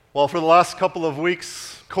Well, for the last couple of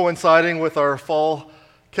weeks, coinciding with our fall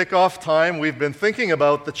kickoff time, we've been thinking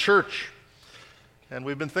about the church. And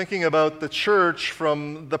we've been thinking about the church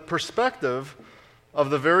from the perspective of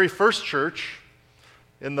the very first church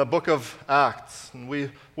in the book of Acts. And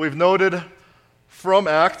we've noted from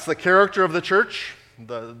Acts the character of the church,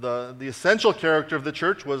 the essential character of the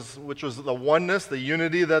church, which was the oneness, the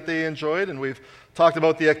unity that they enjoyed. And we've talked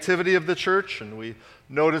about the activity of the church, and we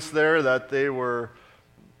noticed there that they were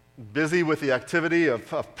busy with the activity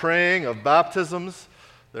of praying, of baptisms.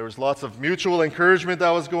 There was lots of mutual encouragement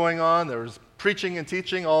that was going on. There was preaching and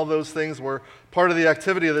teaching. All those things were part of the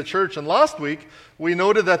activity of the church. And last week, we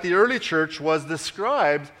noted that the early church was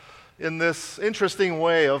described in this interesting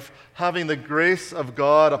way of having the grace of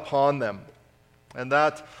God upon them. And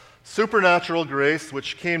that supernatural grace,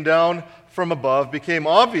 which came down from above, became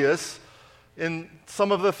obvious in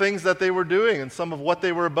some of the things that they were doing and some of what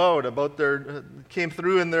they were about came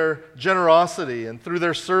through in their generosity and through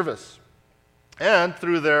their service and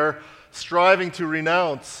through their striving to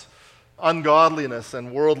renounce ungodliness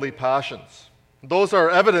and worldly passions. Those are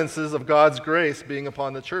evidences of God's grace being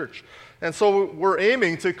upon the church. And so we're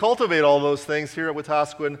aiming to cultivate all those things here at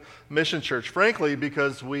Wetaskiwin Mission Church, frankly,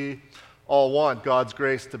 because we all want God's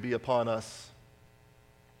grace to be upon us.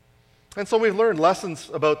 And so we've learned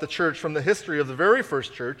lessons about the church from the history of the very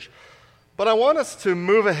first church, but I want us to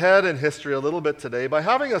move ahead in history a little bit today by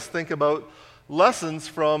having us think about lessons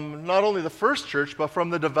from not only the first church, but from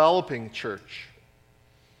the developing church.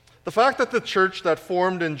 The fact that the church that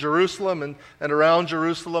formed in Jerusalem and around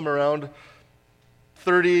Jerusalem around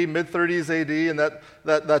mid-30s AD, and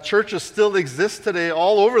that churches still exist today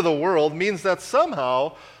all over the world means that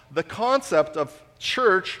somehow the concept of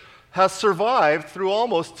church has survived through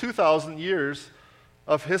almost 2,000 years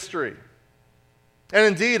of history. And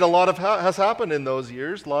indeed, a lot has happened in those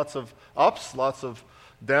years. Lots of ups, lots of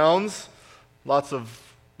downs,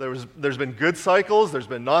 there's been good cycles, there's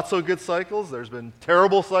been not so good cycles, there's been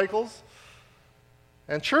terrible cycles.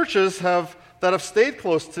 And churches that have stayed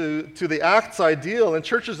close to the Acts ideal, and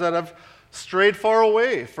churches that have strayed far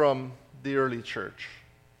away from the early church.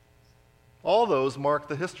 All those mark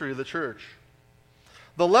the history of the church.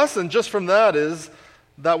 The lesson just from that is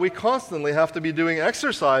that we constantly have to be doing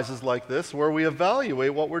exercises like this where we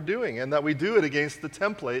evaluate what we're doing and that we do it against the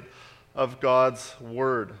template of God's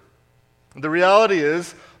Word. The reality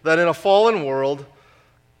is that in a fallen world,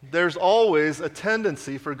 there's always a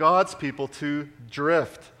tendency for God's people to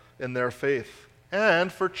drift in their faith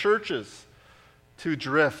and for churches to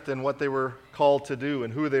drift in what they were called to do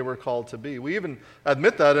and who they were called to be. We even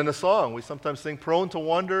admit that in a song. We sometimes sing, "Prone to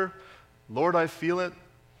wander, Lord, I feel it.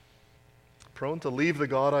 Prone to leave the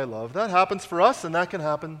God I love." That happens for us, and that can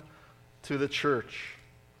happen to the church.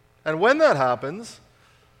 And when that happens,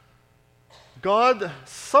 God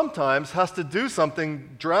sometimes has to do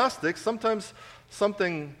something drastic, sometimes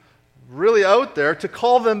something really out there to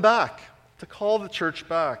call them back, to call the church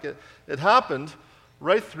back. It happened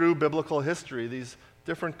right through biblical history, these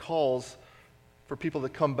different calls for people to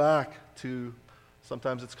come back to,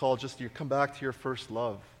 sometimes it's called just you come back to your first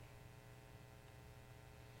love.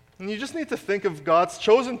 And you just need to think of God's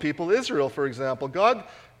chosen people, Israel, for example. God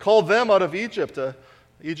called them out of Egypt.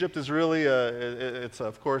 Egypt is really, it's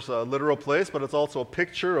of course a literal place, but it's also a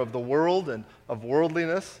picture of the world and of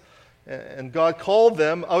worldliness. And God called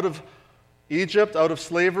them out of Egypt, out of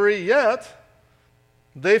slavery, yet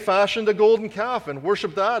they fashioned a golden calf and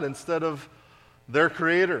worshiped that instead of their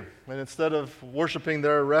creator and instead of worshiping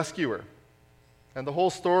their rescuer. And the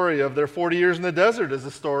whole story of their 40 years in the desert is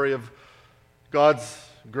a story of God's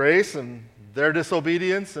grace and their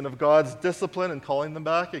disobedience and of God's discipline and calling them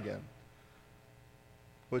back again.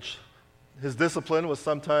 Which his discipline was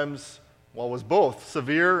was both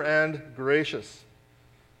severe and gracious.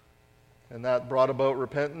 And that brought about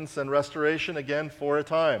repentance and restoration again for a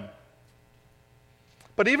time.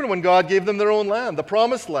 But even when God gave them their own land, the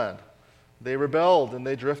promised land, they rebelled and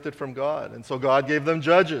they drifted from God. And so God gave them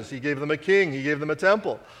judges. He gave them a king. He gave them a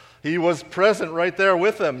temple. He was present right there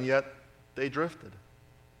with them, yet they drifted.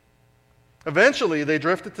 Eventually, they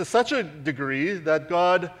drifted to such a degree that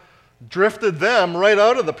God drifted them right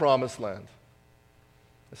out of the promised land.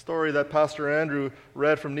 The story that Pastor Andrew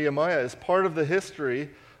read from Nehemiah is part of the history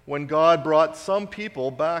when God brought some people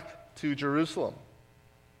back to Jerusalem.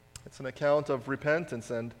 It's an account of repentance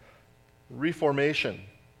and reformation,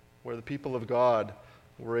 where the people of God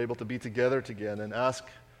were able to be together again and ask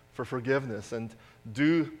for forgiveness and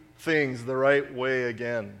do things the right way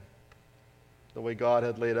again, the way God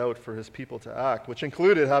had laid out for his people to act, which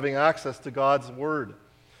included having access to God's Word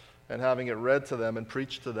and having it read to them and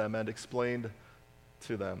preached to them and explained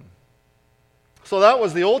to them. So that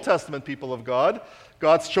was the Old Testament people of God,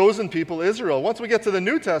 God's chosen people, Israel. Once we get to the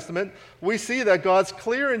New Testament, we see that God's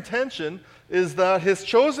clear intention is that his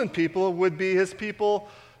chosen people would be his people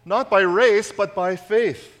not by race, but by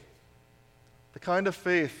faith. The kind of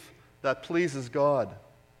faith that pleases God.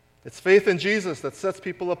 It's faith in Jesus that sets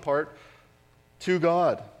people apart to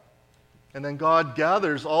God. And then God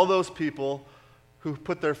gathers all those people who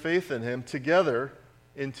put their faith in him together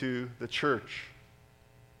into the church.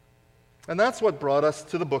 And that's what brought us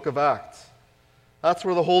to the book of Acts. That's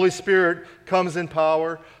where the Holy Spirit comes in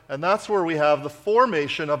power, and that's where we have the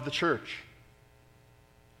formation of the church.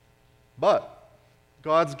 But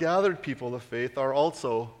God's gathered people of faith are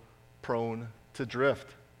also prone to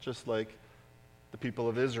drift, just like the people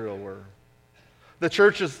of Israel were. The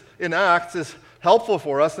church in Acts is helpful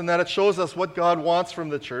for us in that it shows us what God wants from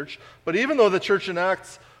the church. But even though the church in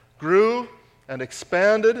Acts grew and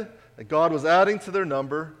expanded, and God was adding to their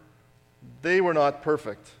number, they were not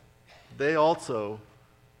perfect. They also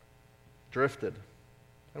drifted.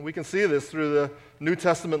 And we can see this through the New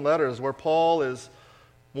Testament letters where Paul is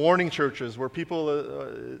warning churches, where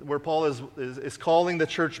Paul is calling the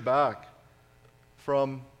church back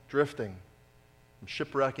from drifting, from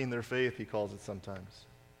shipwrecking their faith, he calls it sometimes.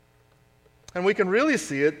 And we can really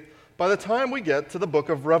see it by the time we get to the book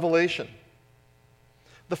of Revelation.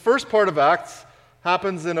 The first part of Acts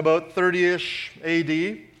happens in about 30-ish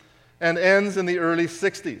AD and ends in the early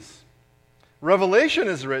 60s. Revelation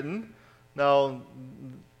is written, now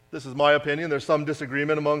this is my opinion, there's some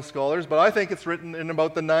disagreement among scholars, but I think it's written in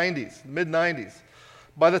about the 90s, mid-90s.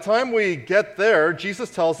 By the time we get there,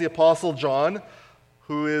 Jesus tells the Apostle John,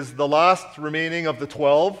 who is the last remaining of the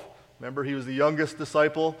 12, remember he was the youngest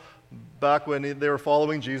disciple back when they were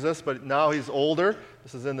following Jesus, but now he's older.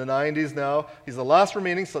 This is in the 90s now. He's the last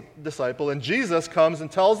remaining disciple, and Jesus comes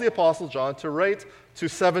and tells the Apostle John to write to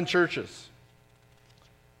 7 churches,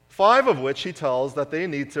 5 of which he tells that they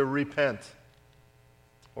need to repent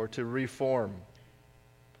or to reform.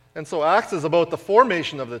 And so Acts is about the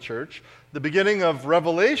formation of the church. The beginning of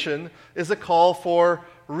Revelation is a call for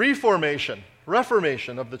reformation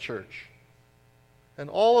of the church. And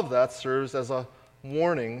all of that serves as a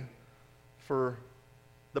warning for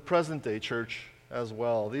the present-day church as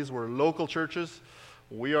well. These were local churches.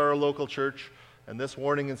 We are a local church, and this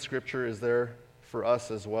warning in Scripture is there for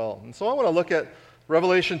us as well. And so I want to look at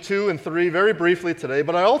Revelation 2 and 3 very briefly today,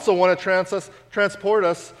 but I also want to transport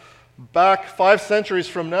us back 5 centuries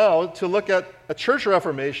from now to look at a church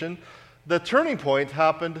reformation. The turning point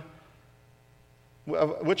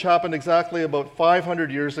which happened exactly about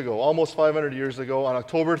 500 years ago, almost 500 years ago, on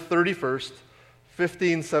October 31st,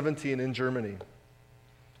 1517 in Germany.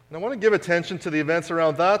 And I want to give attention to the events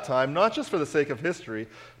around that time, not just for the sake of history,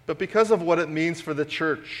 but because of what it means for the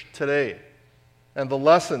church today and the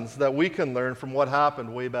lessons that we can learn from what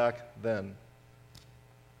happened way back then.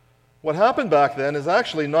 What happened back then is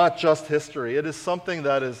actually not just history. It is something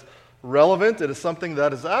that is relevant. It is something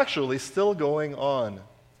that is actually still going on.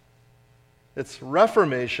 It's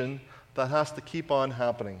reformation that has to keep on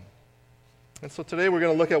happening. And so today we're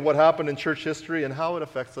going to look at what happened in church history and how it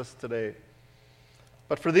affects us today.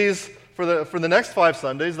 But for the next 5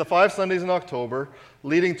 Sundays, the 5 Sundays in October,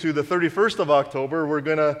 leading to the 31st of October, we're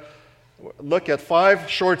going to look at 5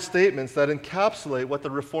 short statements that encapsulate what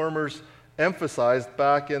the Reformers emphasized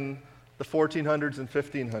back in the 1400s and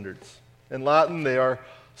 1500s. In Latin, they are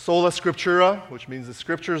sola scriptura, which means the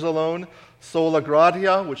scriptures alone, sola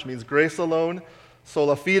gratia, which means grace alone,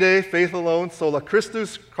 sola fide, faith alone, sola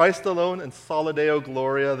Christus, Christ alone, and sola Deo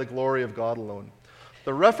gloria, the glory of God alone.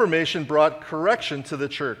 The Reformation brought correction to the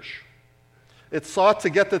church. It sought to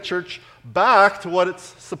get the church back to what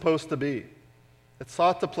it's supposed to be. It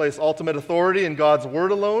sought to place ultimate authority in God's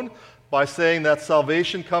word alone by saying that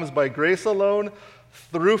salvation comes by grace alone,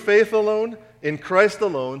 through faith alone, in Christ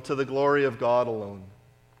alone, to the glory of God alone.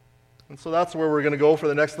 And so that's where we're going to go for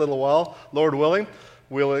the next little while, Lord willing.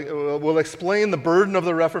 We'll explain the burden of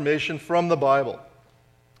the Reformation from the Bible.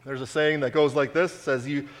 There's a saying that goes like this. It says,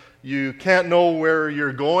 you can't know where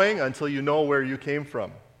you're going until you know where you came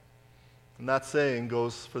from. And that saying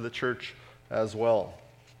goes for the church as well.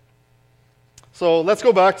 So let's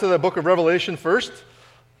go back to the book of Revelation first.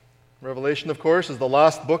 Revelation, of course, is the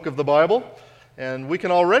last book of the Bible. And we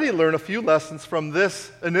can already learn a few lessons from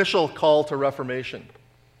this initial call to reformation.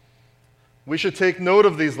 We should take note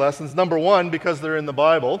of these lessons, number 1, because they're in the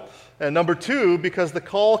Bible, and number 2, because the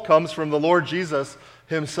call comes from the Lord Jesus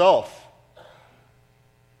himself,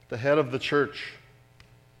 the head of the church.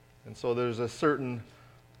 And so there's a certain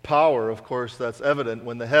power, of course, that's evident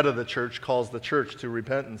when the head of the church calls the church to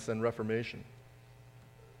repentance and reformation.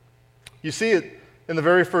 You see it in the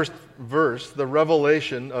very first verse, the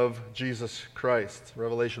revelation of Jesus Christ.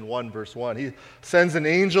 Revelation 1, verse 1. He sends an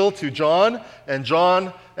angel to John, and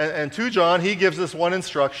to John, he gives us one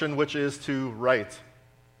instruction, which is to write.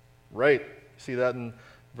 Write. See that in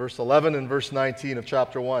verse 11 and verse 19 of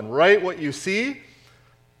chapter 1. Write what you see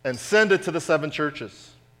and send it to the 7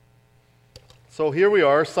 churches. So here we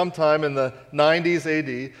are, sometime in the 90s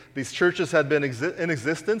AD. These churches had been in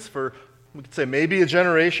existence for, we could say, maybe a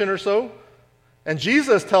generation or so. And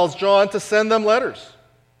Jesus tells John to send them letters.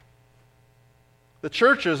 The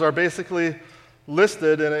churches are basically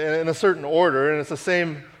listed in a certain order, and it's the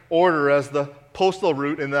same order as the postal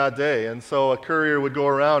route in that day. And so a courier would go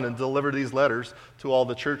around and deliver these letters to all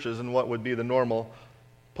the churches in what would be the normal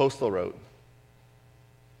postal route.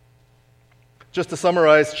 Just to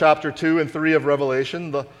summarize chapter 2 and 3 of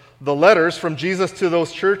Revelation, the letters from Jesus to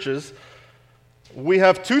those churches, we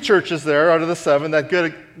have 2 churches there out of the 7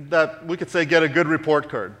 that we could say get a good report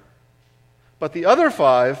card. But the other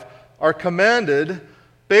 5 are commanded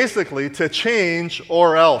basically to change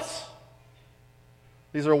or else.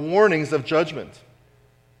 These are warnings of judgment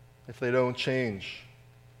if they don't change.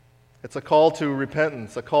 It's a call to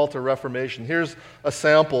repentance, a call to reformation. Here's a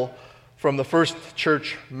sample from the first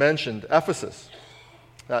church mentioned, Ephesus.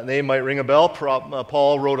 That name might ring a bell.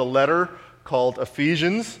 Paul wrote a letter called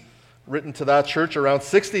Ephesians, written to that church around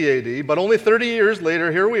 60 AD, but only 30 years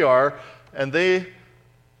later, here we are, and they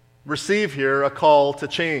receive here a call to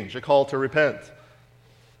change, a call to repent.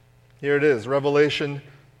 Here it is, Revelation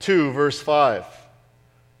 2, verse 5.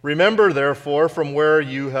 Remember, therefore, from where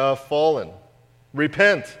you have fallen.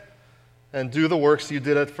 Repent and do the works you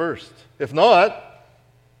did at first. If not,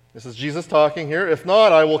 this is Jesus talking here, if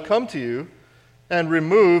not, I will come to you and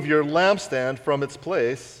remove your lampstand from its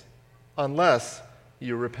place unless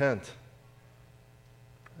you repent.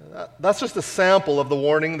 That's just a sample of the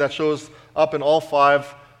warning that shows up in all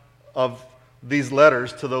 5 of these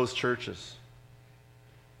letters to those churches.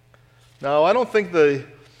 Now, I don't think the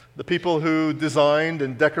people who designed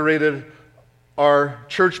and decorated our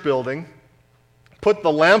church building put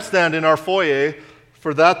the lampstand in our foyer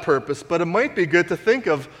for that purpose, but it might be good to think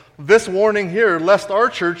of this warning here, lest our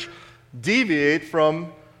church deviate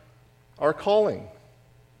from our calling.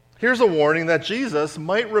 Here's a warning that Jesus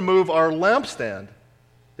might remove our lampstand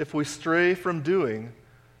if we stray from doing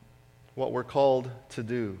what we're called to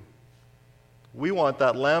do. We want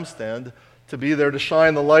that lampstand to be there to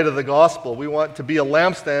shine the light of the gospel. We want to be a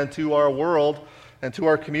lampstand to our world and to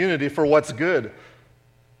our community for what's good.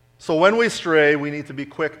 So when we stray, we need to be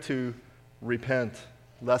quick to repent,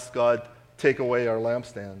 lest God take away our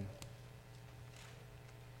lampstand.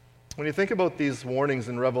 When you think about these warnings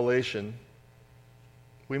in Revelation,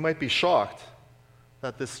 we might be shocked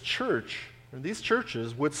that this church, or these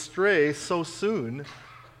churches, would stray so soon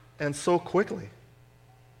and so quickly.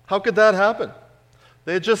 How could that happen?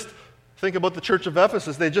 Think about the church of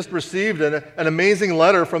Ephesus. They just received an amazing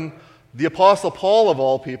letter from the Apostle Paul, of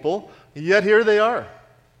all people, yet here they are.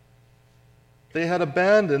 They had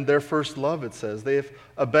abandoned their first love, it says. They've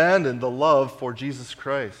abandoned the love for Jesus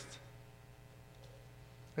Christ.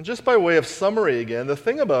 And just by way of summary again, the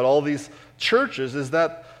thing about all these churches is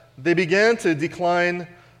that they began to decline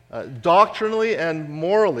doctrinally and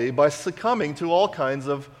morally by succumbing to all kinds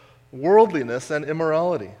of worldliness and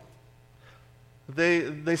immorality.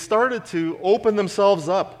 They started to open themselves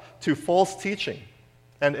up to false teaching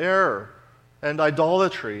and error and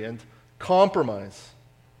idolatry and compromise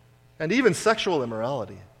and even sexual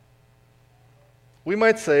immorality. We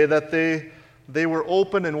might say that they were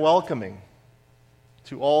open and welcoming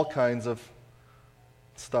to all kinds of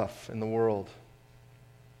stuff in the world.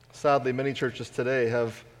 Sadly, many churches today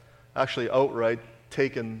have actually outright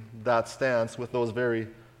taken that stance with those very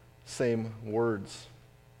same words.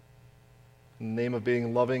 In the name of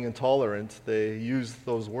being loving and tolerant, they use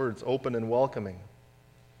those words, open and welcoming.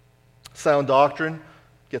 Sound doctrine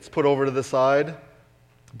gets put over to the side.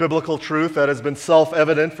 Biblical truth that has been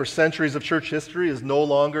self-evident for centuries of church history is no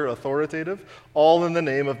longer authoritative, all in the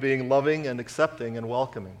name of being loving and accepting and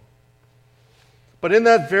welcoming. But in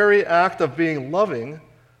that very act of being loving,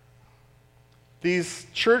 these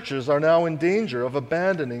churches are now in danger of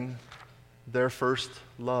abandoning their first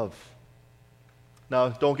love. Now,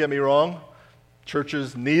 don't get me wrong,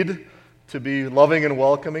 churches need to be loving and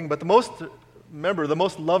welcoming, but the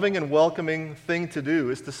most loving and welcoming thing to do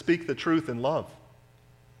is to speak the truth in love.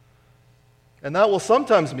 And that will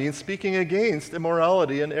sometimes mean speaking against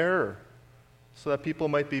immorality and error, so that people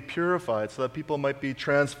might be purified, so that people might be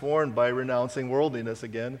transformed by renouncing worldliness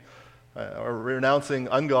again, or renouncing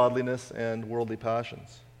ungodliness and worldly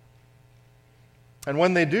passions. And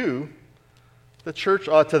when they do, the church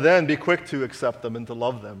ought to then be quick to accept them and to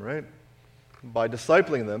love them, right? By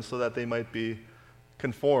discipling them so that they might be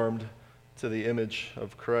conformed to the image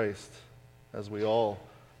of Christ, as we all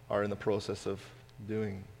are in the process of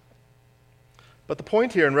doing. But the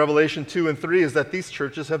point here in Revelation 2 and 3 is that these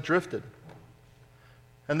churches have drifted.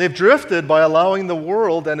 And they've drifted by allowing the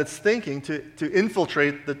world and its thinking to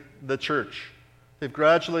infiltrate the church. They've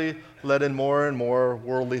gradually let in more and more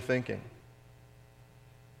worldly thinking.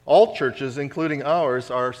 All churches, including ours,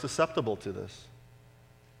 are susceptible to this.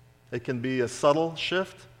 It can be a subtle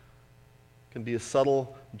shift, it can be a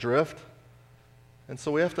subtle drift. And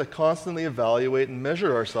so we have to constantly evaluate and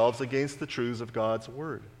measure ourselves against the truths of God's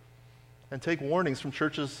Word and take warnings from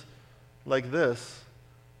churches like this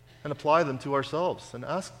and apply them to ourselves and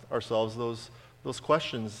ask ourselves those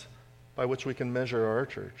questions by which we can measure our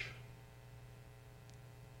church.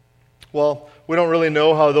 Well, we don't really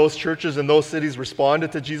know how those churches in those cities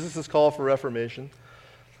responded to Jesus' call for reformation.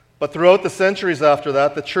 But throughout the centuries after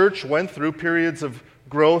that, the church went through periods of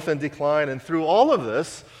growth and decline. And through all of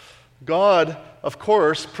this, God, of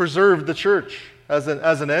course, preserved the church as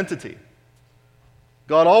an entity.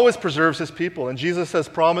 God always preserves his people. And Jesus has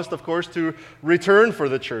promised, of course, to return for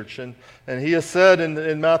the church. And he has said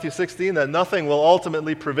in Matthew 16 that nothing will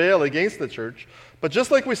ultimately prevail against the church. But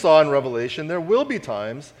just like we saw in Revelation, there will be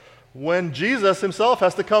times when Jesus himself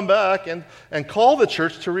has to come back and call the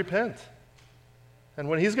church to repent. And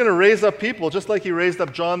when he's going to raise up people, just like he raised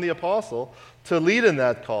up John the Apostle, to lead in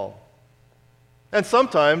that call. And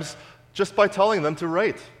sometimes just by telling them to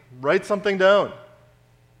write something down.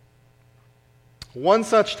 One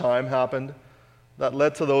such time happened that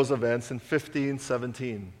led to those events in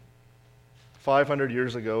 1517, 500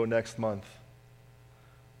 years ago next month.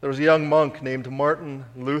 There was a young monk named Martin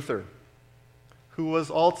Luther who was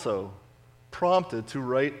also prompted to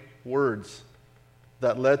write words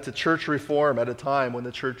that led to church reform at a time when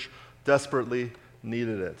the church desperately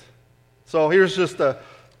needed it. So here's just a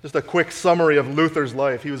quick summary of Luther's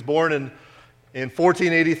life. He was born in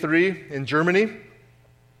 1483 in Germany.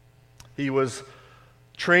 He was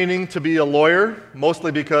training to be a lawyer,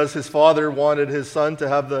 mostly because his father wanted his son to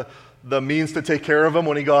have the means to take care of him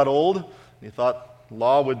when he got old. He thought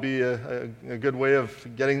law would be a good way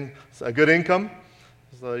of getting a good income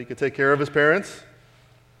so he could take care of his parents.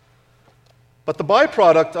 But the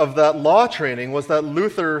byproduct of that law training was that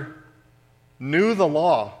Luther knew the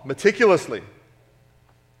law meticulously.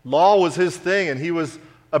 Law was his thing, and he was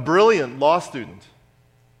a brilliant law student.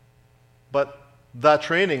 But that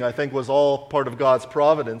training, I think, was all part of God's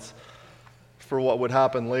providence for what would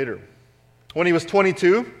happen later. When he was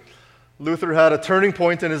 22, Luther had a turning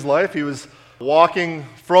point in his life. He was walking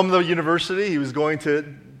from the university. He was going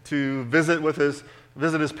to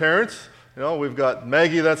visit his parents. You know, we've got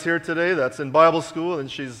Maggie that's here today, that's in Bible school, and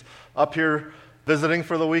she's up here visiting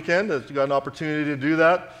for the weekend. She got an opportunity to do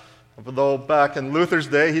that. Although back in Luther's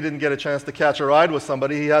day, he didn't get a chance to catch a ride with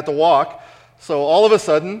somebody. He had to walk. So all of a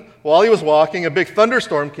sudden, while he was walking, a big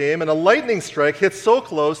thunderstorm came, and a lightning strike hit so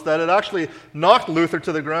close that it actually knocked Luther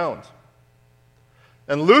to the ground.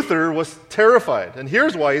 And Luther was terrified. And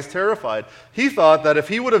here's why he's terrified. He thought that if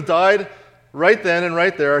he would have died right then and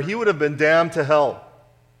right there, he would have been damned to hell.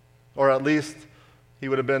 Or at least he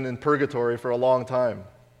would have been in purgatory for a long time.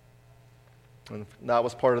 And that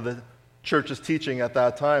was part of the church's teaching at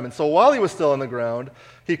that time. And so while he was still on the ground,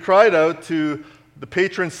 he cried out to the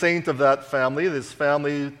patron saint of that family. His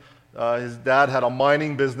family, his dad had a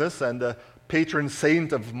mining business, and the patron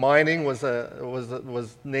saint of mining was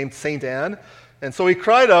named Saint Anne. And so he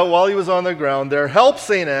cried out while he was on the ground there, "Help,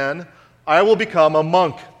 Saint Anne, I will become a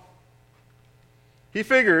monk." He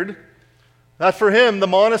figured that for him, the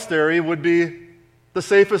monastery would be the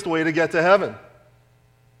safest way to get to heaven.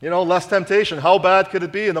 You know, less temptation. How bad could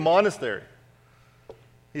it be in the monastery?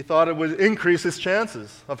 He thought it would increase his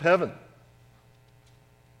chances of heaven.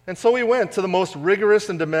 And so he went to the most rigorous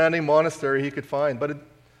and demanding monastery he could find, but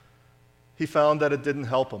he found that it didn't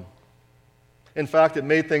help him. In fact, it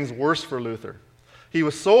made things worse for Luther. He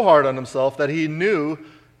was so hard on himself that he knew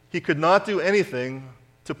he could not do anything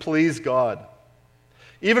to please God.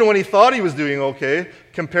 Even when he thought he was doing okay,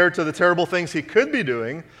 compared to the terrible things he could be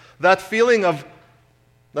doing, that feeling of,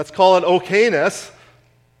 let's call it okayness,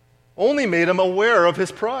 only made him aware of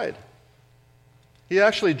his pride. He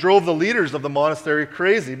actually drove the leaders of the monastery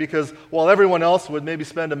crazy because while everyone else would maybe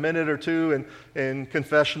spend a minute or two in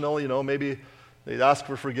confessional, you know, maybe they'd ask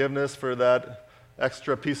for forgiveness for that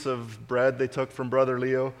extra piece of bread they took from Brother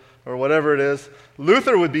Leo or whatever it is,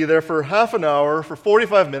 Luther would be there for half an hour, for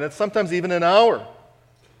 45 minutes, sometimes even an hour,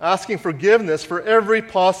 asking forgiveness for every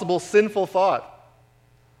possible sinful thought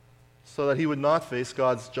so that he would not face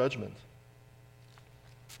God's judgment.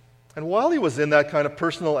 And while he was in that kind of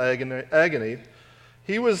personal agony,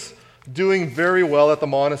 he was doing very well at the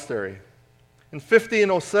monastery. In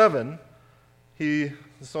 1507, this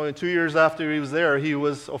is only 2 years after he was there, he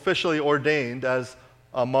was officially ordained as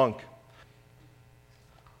a monk.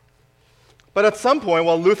 But at some point,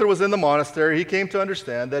 while Luther was in the monastery, he came to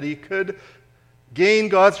understand that he could gain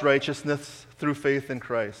God's righteousness through faith in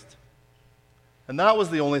Christ. And that was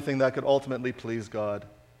the only thing that could ultimately please God.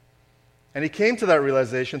 And he came to that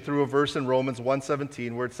realization through a verse in Romans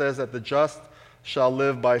 1:17 where it says that the just shall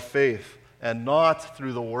live by faith and not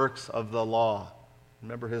through the works of the law.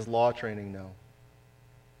 Remember his law training now.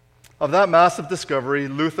 Of that massive discovery,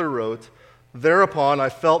 Luther wrote, "Thereupon I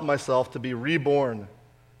felt myself to be reborn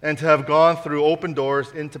and to have gone through open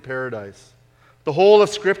doors into paradise. The whole of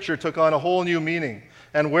Scripture took on a whole new meaning,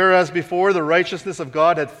 and whereas before the righteousness of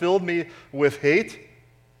God had filled me with hate,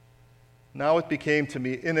 now it became to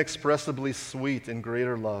me inexpressibly sweet in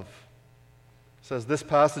greater love." It says, this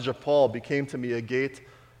passage of Paul became to me a gate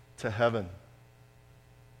to heaven.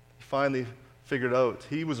 He finally figured out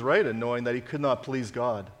he was right in knowing that he could not please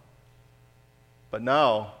God. But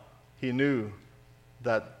now he knew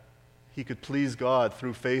that he could please God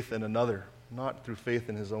through faith in another, not through faith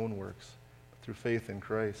in his own works, but through faith in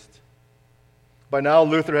Christ. By now,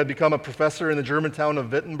 Luther had become a professor in the German town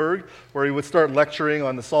of Wittenberg, where he would start lecturing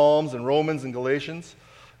on the Psalms and Romans and Galatians.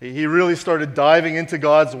 He really started diving into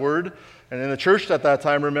God's Word. And in the church at that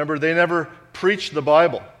time, remember, they never preached the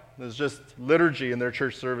Bible. It was just liturgy in their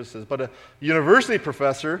church services. But a university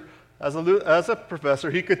professor, as a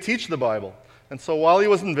professor, he could teach the Bible. And so while he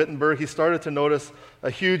was in Wittenberg, he started to notice a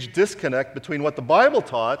huge disconnect between what the Bible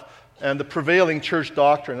taught and the prevailing church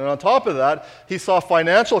doctrine. And on top of that, he saw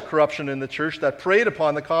financial corruption in the church that preyed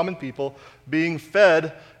upon the common people being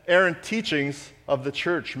fed errant teachings of the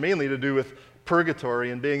church, mainly to do with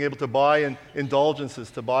purgatory and being able to buy indulgences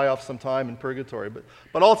to buy off some time in purgatory,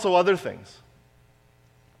 but also other things.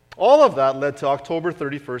 All of that led to October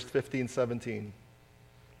 31st, 1517.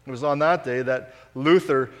 It was on that day that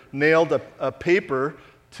Luther nailed a paper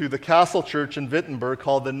to the castle church in Wittenberg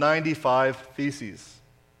called the 95 Theses.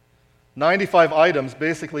 95 items,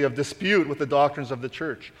 basically, of dispute with the doctrines of the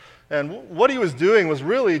church. And what he was doing was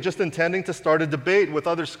really just intending to start a debate with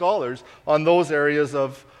other scholars on those areas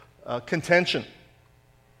of contention.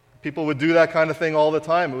 People would do that kind of thing all the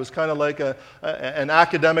time. It was kind of like an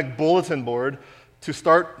academic bulletin board to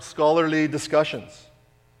start scholarly discussions.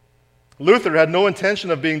 Luther had no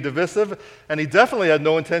intention of being divisive, and he definitely had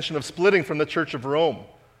no intention of splitting from the Church of Rome.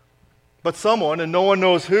 But someone, and no one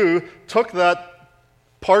knows who, took that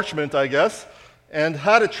parchment, I guess, and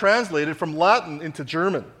had it translated from Latin into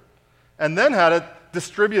German, and then had it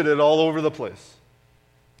distributed all over the place.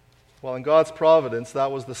 Well, in God's providence,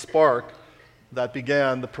 that was the spark that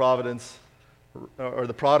began the Protestant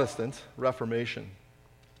Reformation.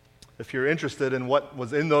 If you're interested in what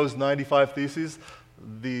was in those 95 Theses,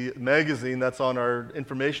 the magazine that's on our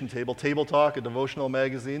information table, Table Talk, a devotional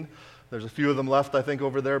magazine, there's a few of them left, I think,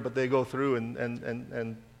 over there, but they go through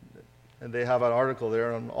and they have an article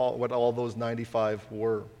there on what all those 95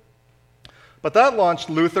 were. But that launched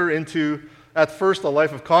Luther into, at first, a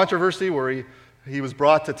life of controversy where he was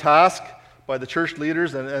brought to task by the church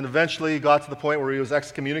leaders and eventually got to the point where he was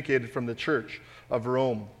excommunicated from the Church of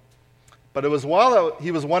Rome. But it was while he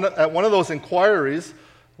was at one of those inquiries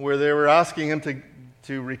where they were asking him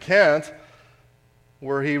to recant,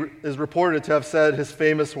 where he is reported to have said his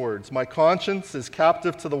famous words, "My conscience is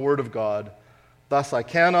captive to the word of God. Thus I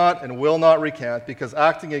cannot and will not recant, because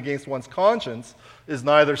acting against one's conscience is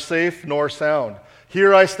neither safe nor sound.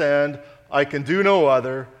 Here I stand, I can do no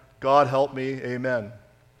other. God help me, amen."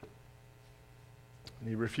 And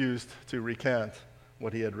he refused to recant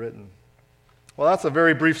what he had written. Well, that's a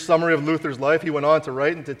very brief summary of Luther's life. He went on to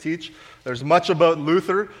write and to teach. There's much about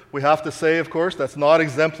Luther, we have to say, of course, that's not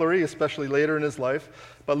exemplary, especially later in his life.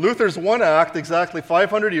 But Luther's one act, exactly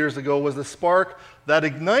 500 years ago, was the spark that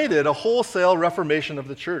ignited a wholesale reformation of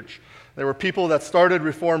the church. There were people that started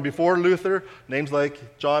Reform before Luther, names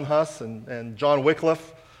like John Huss and John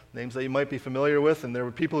Wycliffe, names that you might be familiar with. And there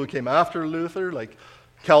were people who came after Luther, like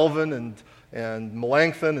Calvin and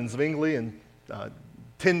Melanchthon and Zwingli and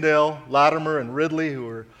Tyndale, Latimer, and Ridley, who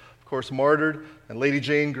were, of course, martyred, and Lady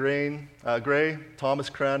Jane Grey,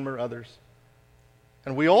 Thomas Cranmer, others.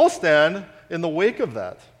 And we all stand in the wake of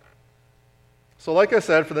that. So like I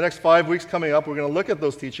said, for the next 5 weeks coming up, we're going to look at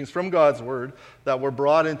those teachings from God's Word that were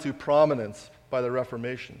brought into prominence by the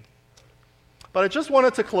Reformation. But I just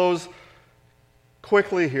wanted to close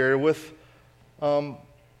quickly here with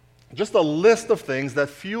just a list of things that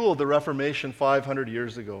fueled the Reformation 500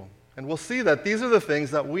 years ago. And we'll see that these are the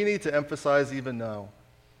things that we need to emphasize even now.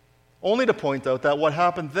 only to point out that what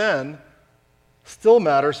happened then still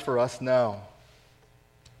matters for us now.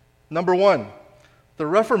 Number one, the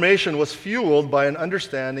Reformation was fueled by an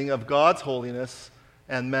understanding of God's holiness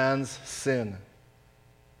and man's sin.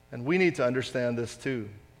 And we need to understand this too.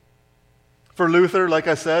 For Luther, like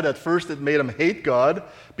I said, at first it made him hate God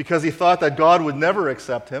because he thought that God would never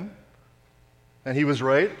accept him. And he was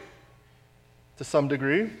right, to some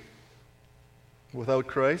degree, without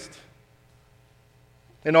Christ.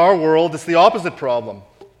 In our world, it's the opposite problem.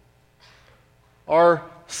 Our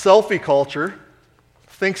selfie culture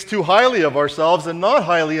thinks too highly of ourselves and not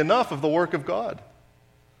highly enough of the work of God.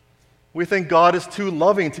 We think God is too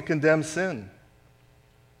loving to condemn sin,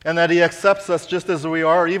 and that He accepts us just as we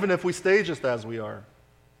are, even if we stay just as we are.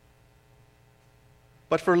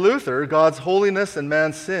 But for Luther, God's holiness and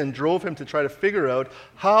man's sin drove him to try to figure out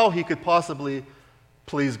how he could possibly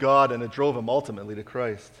please God, and it drove him ultimately to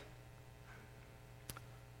Christ.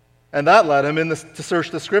 And that led him to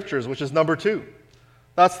search the Scriptures, which is number two.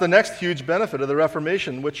 That's the next huge benefit of the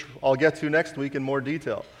Reformation, which I'll get to next week in more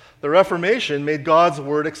detail. The Reformation made God's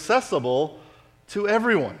Word accessible to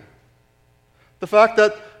everyone. The fact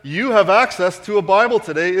that you have access to a Bible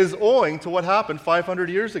today is owing to what happened 500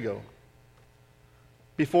 years ago.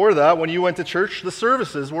 Before that, when you went to church, the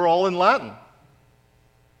services were all in Latin.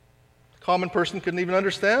 The common person couldn't even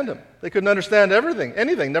understand them. They couldn't understand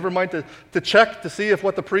anything, never mind to check to see if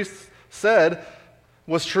what the priest said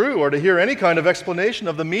was true or to hear any kind of explanation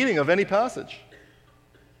of the meaning of any passage.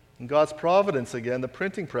 In God's providence again, the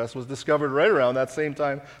printing press was discovered right around that same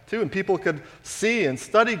time too, and people could see and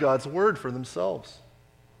study God's Word for themselves.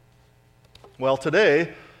 Well,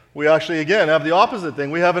 today, we actually again have the opposite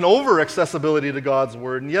thing. We have an over-accessibility to God's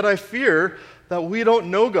Word, and yet I fear that we don't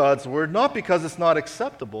know God's Word, not because it's not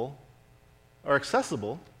acceptable or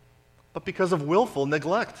accessible, but because of willful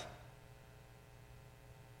neglect.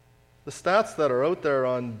 The stats that are out there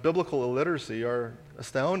on biblical illiteracy are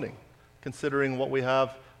astounding, considering what we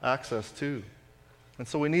have access to. And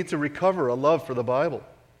so we need to recover a love for the Bible.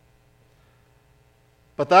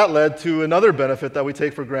 But that led to another benefit that we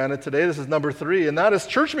take for granted today. This is number three, and that is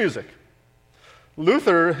church music.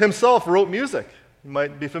 Luther himself wrote music. You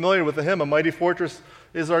might be familiar with the hymn, "A Mighty Fortress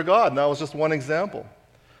is Our God," and that was just one example.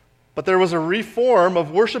 But there was a reform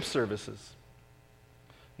of worship services.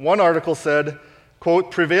 One article said,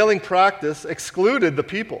 quote, "Prevailing practice excluded the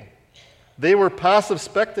people. They were passive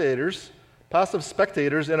spectators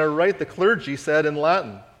in a rite the clergy said in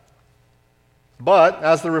Latin. But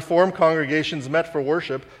as the Reformed congregations met for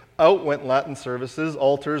worship, out went Latin services,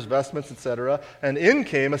 altars, vestments, etc., and in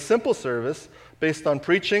came a simple service based on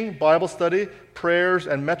preaching, Bible study, prayers,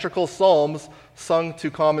 and metrical psalms sung to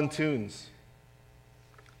common tunes.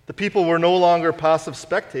 The people were no longer passive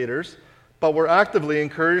spectators, but were actively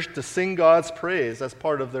encouraged to sing God's praise as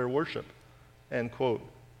part of their worship." End quote.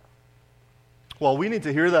 Well, we need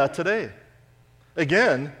to hear that today.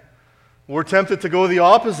 Again, we're tempted to go the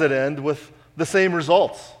opposite end with the same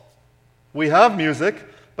results. We have music,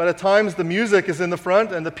 but at times the music is in the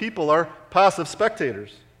front and the people are passive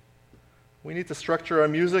spectators. We need to structure our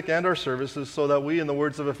music and our services so that we, in the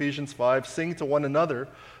words of Ephesians 5, sing to one another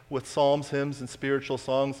with psalms, hymns, and spiritual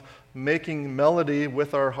songs, making melody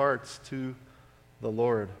with our hearts to the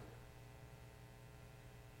Lord.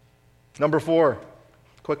 Number four,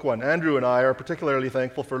 quick one. Andrew and I are particularly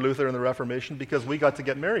thankful for Luther and the Reformation because we got to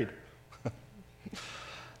get married.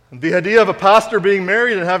 The idea of a pastor being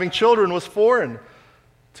married and having children was foreign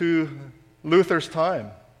to Luther's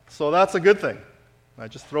time. So that's a good thing. I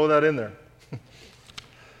just throw that in there.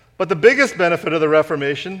 But the biggest benefit of the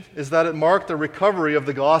Reformation is that it marked a recovery of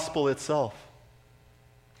the gospel itself.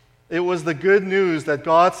 It was the good news that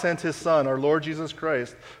God sent His Son, our Lord Jesus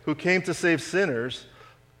Christ, who came to save sinners,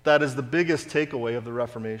 that is the biggest takeaway of the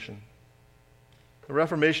Reformation. The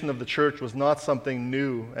Reformation of the church was not something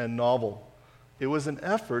new and novel. It was an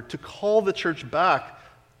effort to call the church back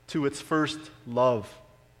to its first love,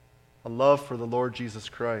 a love for the Lord Jesus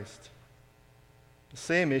Christ. The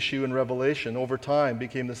same issue in Revelation over time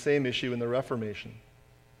became the same issue in the Reformation.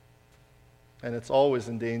 And it's always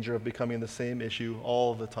in danger of becoming the same issue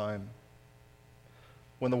all the time.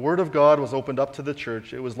 When the Word of God was opened up to the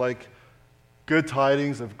church, it was like good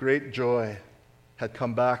tidings of great joy had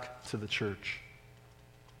come back to the church.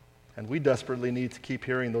 And we desperately need to keep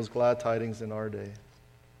hearing those glad tidings in our day.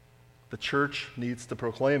 The church needs to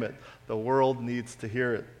proclaim it. The world needs to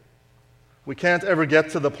hear it. We can't ever get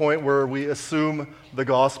to the point where we assume the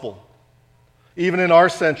gospel. Even in our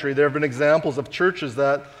century, there have been examples of churches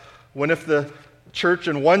that if the church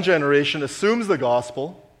in one generation assumes the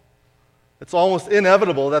gospel, it's almost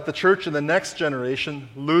inevitable that the church in the next generation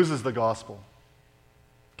loses the gospel.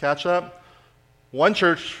 Catch that? One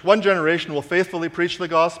church, one generation will faithfully preach the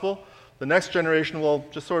gospel. The next generation will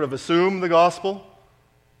just sort of assume the gospel,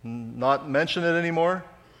 not mention it anymore.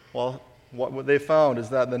 Well, what they found is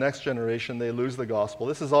that in the next generation they lose the gospel.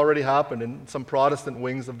 This has already happened in some Protestant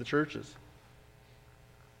wings of the churches.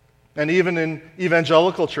 And even in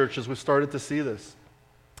evangelical churches, we've started to see this.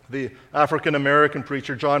 The African American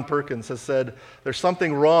preacher John Perkins has said, there's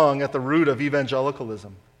something wrong at the root of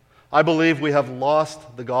evangelicalism. I believe we have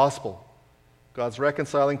lost the gospel, God's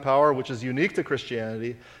reconciling power, which is unique to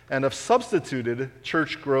Christianity, and have substituted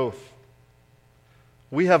church growth.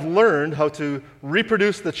 We have learned how to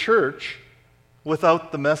reproduce the church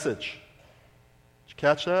without the message. Did you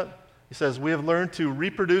catch that? He says, we have learned to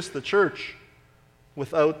reproduce the church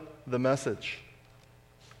without the message.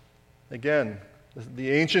 Again, the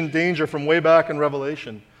ancient danger from way back in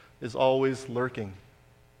Revelation is always lurking.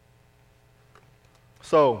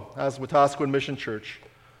 So, as Wetaskiwin Mission Church,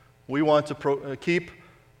 we want to keep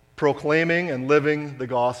proclaiming and living the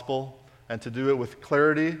gospel, and to do it with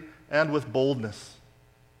clarity and with boldness.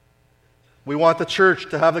 We want the church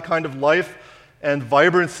to have the kind of life and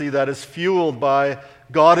vibrancy that is fueled by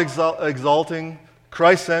God exalting,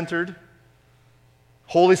 Christ-centered,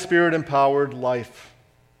 Holy Spirit-empowered life.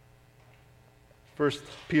 1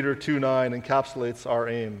 Peter 2:9 encapsulates our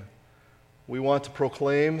aim. We want to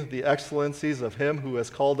proclaim the excellencies of Him who has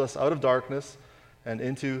called us out of darkness and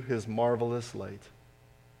into His marvelous light.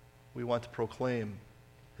 We want to proclaim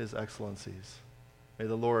His excellencies. May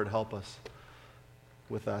the Lord help us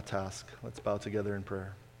with that task. Let's bow together in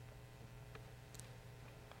prayer.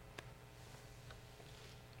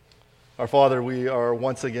 Our Father, we are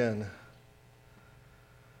once again,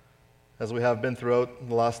 as we have been throughout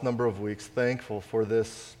the last number of weeks, thankful for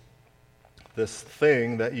this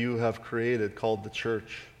thing that you have created called the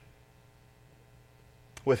church.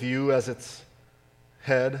 With you as its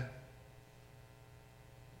head,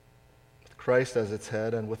 with Christ as its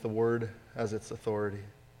head, and with the Word as its authority.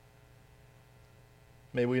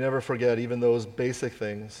 May we never forget even those basic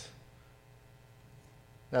things.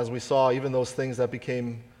 As we saw, even those things that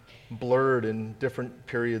became blurred in different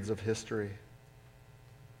periods of history.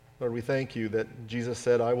 Lord, we thank you that Jesus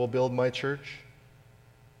said, I will build my church,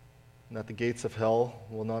 and that the gates of hell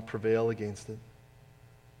will not prevail against it.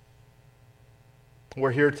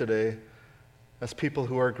 We're here today as people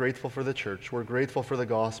who are grateful for the church. We're grateful for the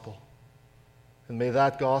gospel. And may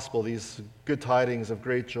that gospel, these good tidings of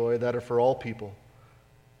great joy that are for all people,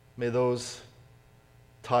 may those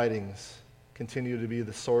tidings continue to be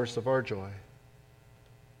the source of our joy.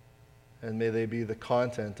 And may they be the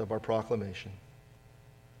content of our proclamation.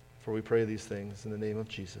 For we pray these things in the name of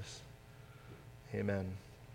Jesus. Amen.